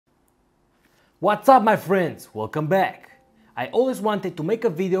What's up my friends, welcome back. I always wanted to make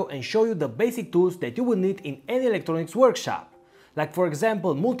a video and show you the basic tools that you will need in any electronics workshop, like for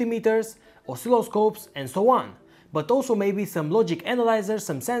example multimeters, oscilloscopes and so on, but also maybe some logic analyzers,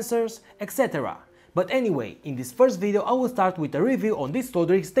 some sensors, etc. But anyway, in this first video I will start with a review on this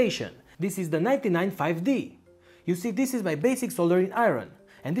soldering station. This is the 995D. You see, this is my basic soldering iron,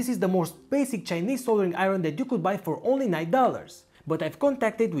 and this is the most basic Chinese soldering iron that you could buy for only $9. But I've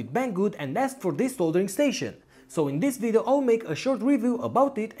contacted with Banggood and asked for this soldering station. So in this video I'll make a short review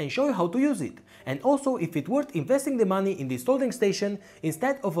about it and show you how to use it, and also if it's worth investing the money in this soldering station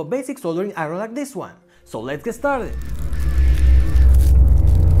instead of a basic soldering iron like this one. So let's get started.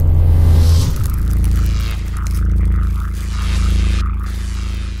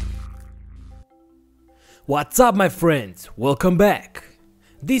 What's up my friends, welcome back.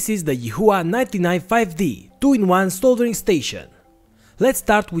 This is the Yihua 995D 2-in-1 soldering station. Let's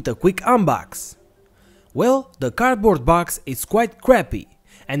start with a quick unbox. Well, the cardboard box is quite crappy,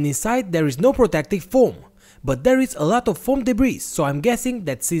 and inside there is no protective foam, but there is a lot of foam debris, so I'm guessing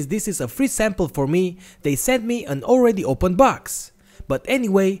that since this is a free sample for me, they sent me an already opened box. But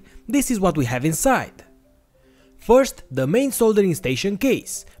anyway, this is what we have inside. First, the main soldering station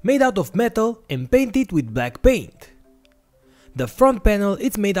case, made out of metal and painted with black paint. The front panel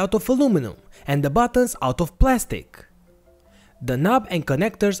is made out of aluminum and the buttons out of plastic. The knob and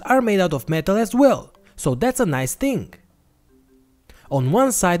connectors are made out of metal as well, so that's a nice thing. On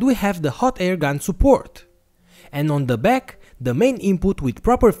one side we have the hot air gun support, and on the back the main input with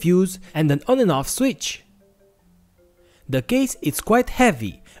proper fuse and an on and off switch. The case is quite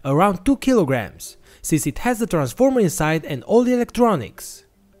heavy, around 2 kilograms, since it has the transformer inside and all the electronics.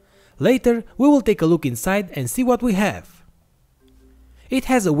 Later we will take a look inside and see what we have. It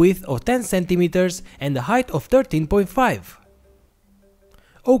has a width of 10 centimeters and a height of 13.5.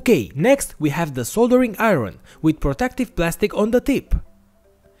 Okay, next we have the soldering iron with protective plastic on the tip.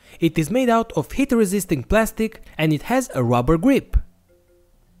 It is made out of heat-resisting plastic and it has a rubber grip.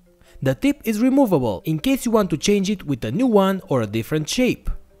 The tip is removable in case you want to change it with a new one or a different shape.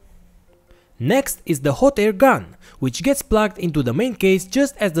 Next is the hot air gun, which gets plugged into the main case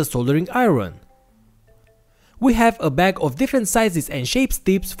just as the soldering iron. We have a bag of different sizes and shapes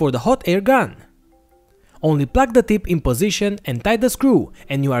tips for the hot air gun. Only plug the tip in position and tie the screw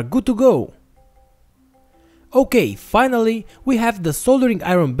and you are good to go. Okay, finally we have the soldering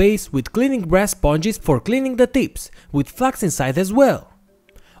iron base with cleaning brass sponges for cleaning the tips, with flux inside as well.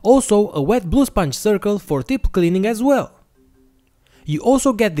 Also a wet blue sponge circle for tip cleaning as well. You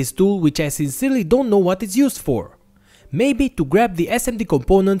also get this tool which I sincerely don't know what it's used for. Maybe to grab the SMD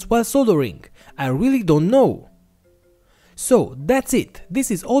components while soldering, I really don't know. So that's it, this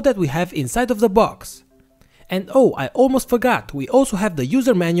is all that we have inside of the box. And oh, I almost forgot, we also have the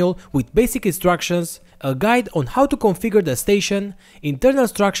user manual with basic instructions, a guide on how to configure the station, internal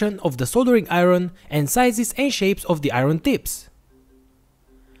instruction of the soldering iron, and sizes and shapes of the iron tips.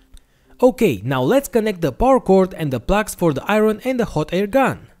 Okay, now let's connect the power cord and the plugs for the iron and the hot air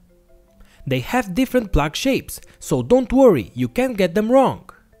gun. They have different plug shapes, so don't worry, you can't get them wrong.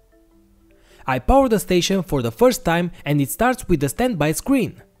 I power the station for the first time and it starts with the standby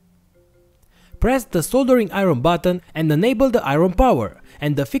screen. Press the soldering iron button and enable the iron power,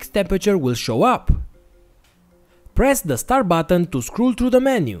 and the fixed temperature will show up. Press the start button to scroll through the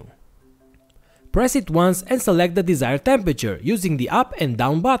menu. Press it once and select the desired temperature using the up and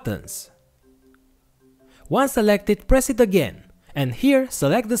down buttons. Once selected, press it again, and here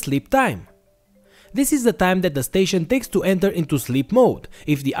select the sleep time. This is the time that the station takes to enter into sleep mode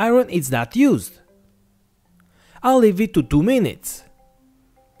if the iron is not used. I'll leave it to 2 minutes.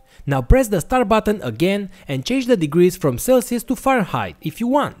 Now press the start button again and change the degrees from Celsius to Fahrenheit if you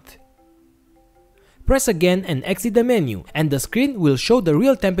want. Press again and exit the menu and the screen will show the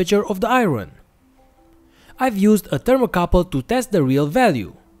real temperature of the iron. I've used a thermocouple to test the real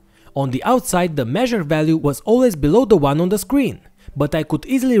value. On the outside the measured value was always below the one on the screen, but I could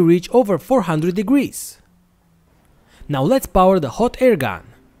easily reach over 400 degrees. Now let's power the hot air gun.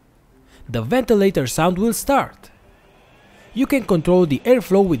 The ventilator sound will start. You can control the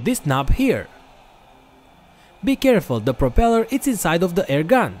airflow with this knob here. Be careful, the propeller is inside of the air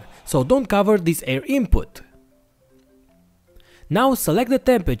gun, so don't cover this air input. Now select the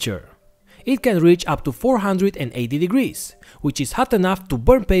temperature. It can reach up to 480 degrees, which is hot enough to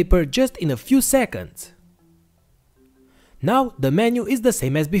burn paper just in a few seconds. Now the menu is the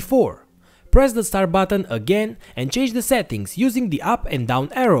same as before. Press the start button again and change the settings using the up and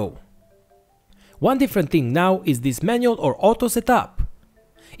down arrow. One different thing now is this manual or auto setup.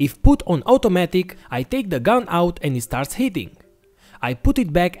 If put on automatic, I take the gun out and it starts heating. I put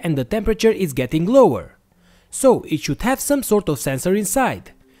it back and the temperature is getting lower. So it should have some sort of sensor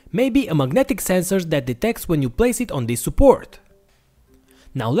inside, maybe a magnetic sensor that detects when you place it on this support.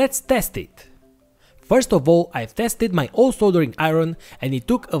 Now let's test it. First of all, I've tested my old soldering iron and it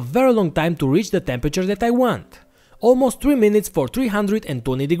took a very long time to reach the temperature that I want, almost 3 minutes for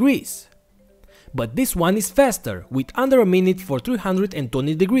 320 degrees. But this one is faster, with under a minute for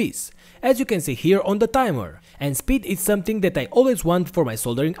 320 degrees, as you can see here on the timer, and speed is something that I always want for my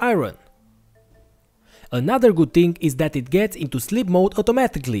soldering iron. Another good thing is that it gets into sleep mode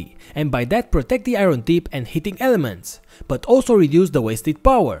automatically, and by that protect the iron tip and heating elements, but also reduce the wasted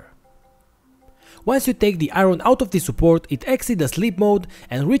power. Once you take the iron out of the support, it exits the sleep mode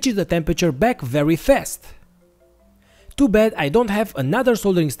and reaches the temperature back very fast. Too bad I don't have another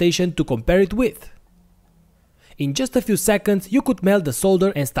soldering station to compare it with. In just a few seconds you could melt the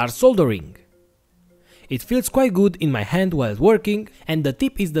solder and start soldering. It feels quite good in my hand while working, and the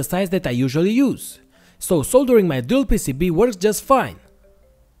tip is the size that I usually use, so soldering my drill PCB works just fine.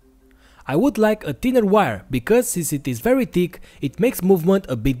 I would like a thinner wire because since it is very thick it makes movement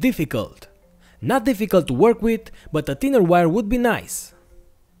a bit difficult. Not difficult to work with, but a thinner wire would be nice.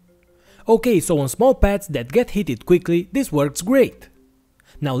 Okay, so on small pads that get heated quickly, this works great.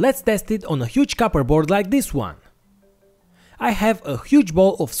 Now let's test it on a huge copper board like this one. I have a huge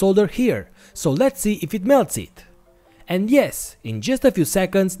ball of solder here, so let's see if it melts it. And yes, in just a few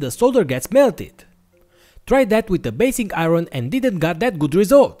seconds the solder gets melted. Tried that with the basic iron and didn't got that good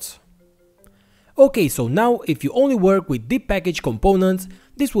results. Okay, so now if you only work with deep package components,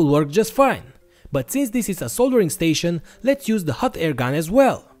 this will work just fine. But since this is a soldering station, let's use the hot air gun as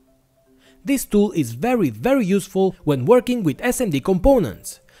well. This tool is very useful when working with SMD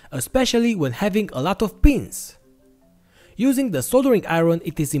components, especially when having a lot of pins. Using the soldering iron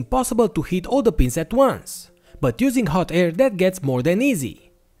it is impossible to heat all the pins at once, but using hot air that gets more than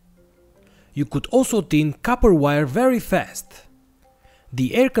easy. You could also thin copper wire very fast.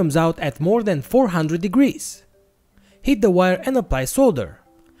 The air comes out at more than 400 degrees. Heat the wire and apply solder,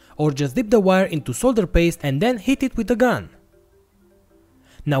 or just dip the wire into solder paste and then heat it with a gun.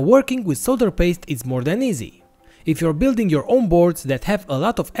 Now working with solder paste is more than easy. If you're building your own boards that have a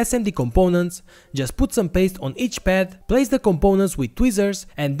lot of SMD components, just put some paste on each pad, place the components with tweezers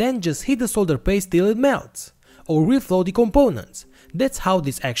and then just heat the solder paste till it melts, or reflow the components. That's how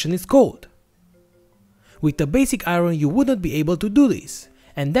this action is called. With the basic iron you wouldn't be able to do this,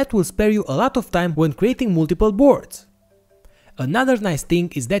 and that will spare you a lot of time when creating multiple boards. Another nice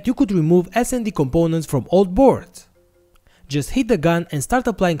thing is that you could remove SMD components from old boards. Just hit the gun and start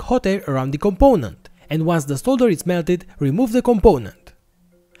applying hot air around the component, and once the solder is melted, remove the component.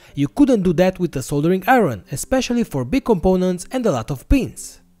 You couldn't do that with the soldering iron, especially for big components and a lot of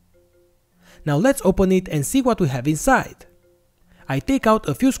pins. Now let's open it and see what we have inside. I take out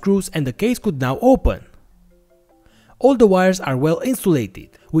a few screws and the case could now open. All the wires are well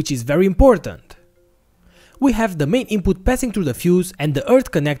insulated, which is very important. We have the main input passing through the fuse and the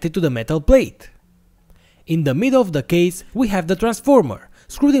earth connected to the metal plate. In the middle of the case we have the transformer,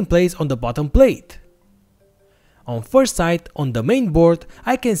 screwed in place on the bottom plate. On first sight, on the main board,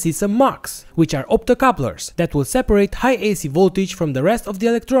 I can see some MUX, which are optocouplers that will separate high AC voltage from the rest of the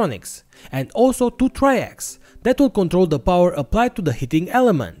electronics, and also two triacs that will control the power applied to the heating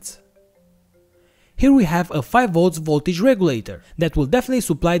elements. Here we have a 5 volts voltage regulator that will definitely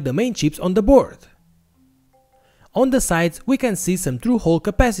supply the main chips on the board. On the sides we can see some through-hole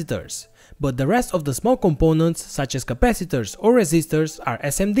capacitors, but the rest of the small components such as capacitors or resistors are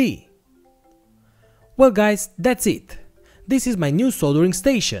SMD. Well guys, that's it. This is my new soldering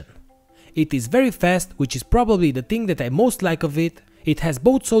station. It is very fast, which is probably the thing that I most like of it. It has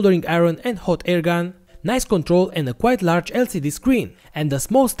both soldering iron and hot air gun, nice control and a quite large LCD screen, and a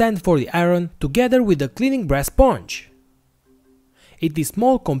small stand for the iron together with a cleaning brass sponge. It is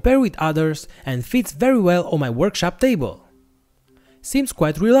small compared with others and fits very well on my workshop table. Seems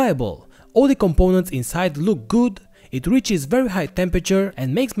quite reliable. All the components inside look good, it reaches very high temperature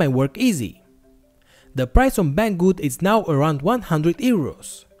and makes my work easy. The price on Banggood is now around 100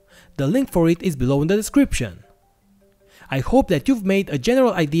 euros. The link for it is below in the description. I hope that you've made a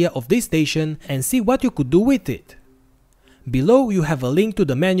general idea of this station and see what you could do with it. Below you have a link to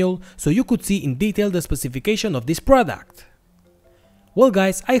the manual so you could see in detail the specification of this product. Well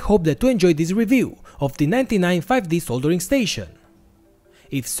guys, I hope that you enjoyed this review of the 99 5D soldering station.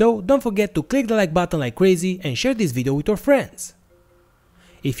 If so, don't forget to click the like button like crazy and share this video with your friends.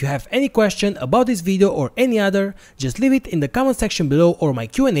 If you have any question about this video or any other, just leave it in the comment section below or my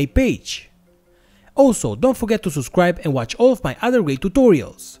Q&A page. Also, don't forget to subscribe and watch all of my other great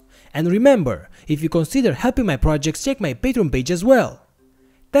tutorials. And remember, if you consider helping my projects, check my Patreon page as well.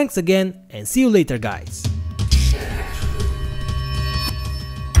 Thanks again and see you later, guys.